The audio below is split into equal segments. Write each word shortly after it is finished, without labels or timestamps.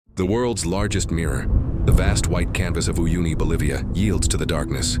The world's largest mirror, the vast white canvas of Uyuni, Bolivia, yields to the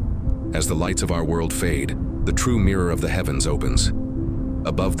darkness. As the lights of our world fade, the true mirror of the heavens opens.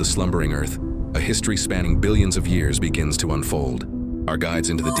 Above the slumbering earth, a history spanning billions of years begins to unfold. Our guides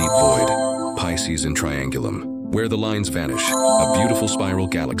into the deep void, Pisces and Triangulum. Where the lines vanish, a beautiful spiral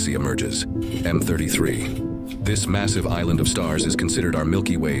galaxy emerges, M33. This massive island of stars is considered our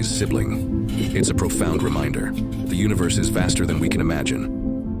Milky Way's sibling. It's a profound reminder. The universe is vaster than we can imagine.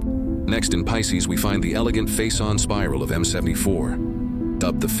 Next in Pisces, we find the elegant face-on spiral of M74.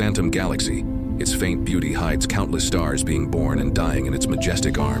 Dubbed the Phantom Galaxy, its faint beauty hides countless stars being born and dying in its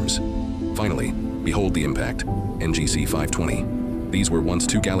majestic arms. Finally, behold the impact, NGC 520. These were once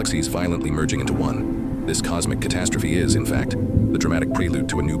two galaxies violently merging into one. This cosmic catastrophe is, in fact, the dramatic prelude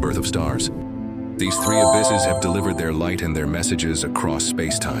to a new birth of stars. These three abysses have delivered their light and their messages across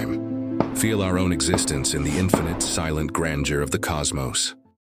space-time. Feel our own existence in the infinite, silent grandeur of the cosmos.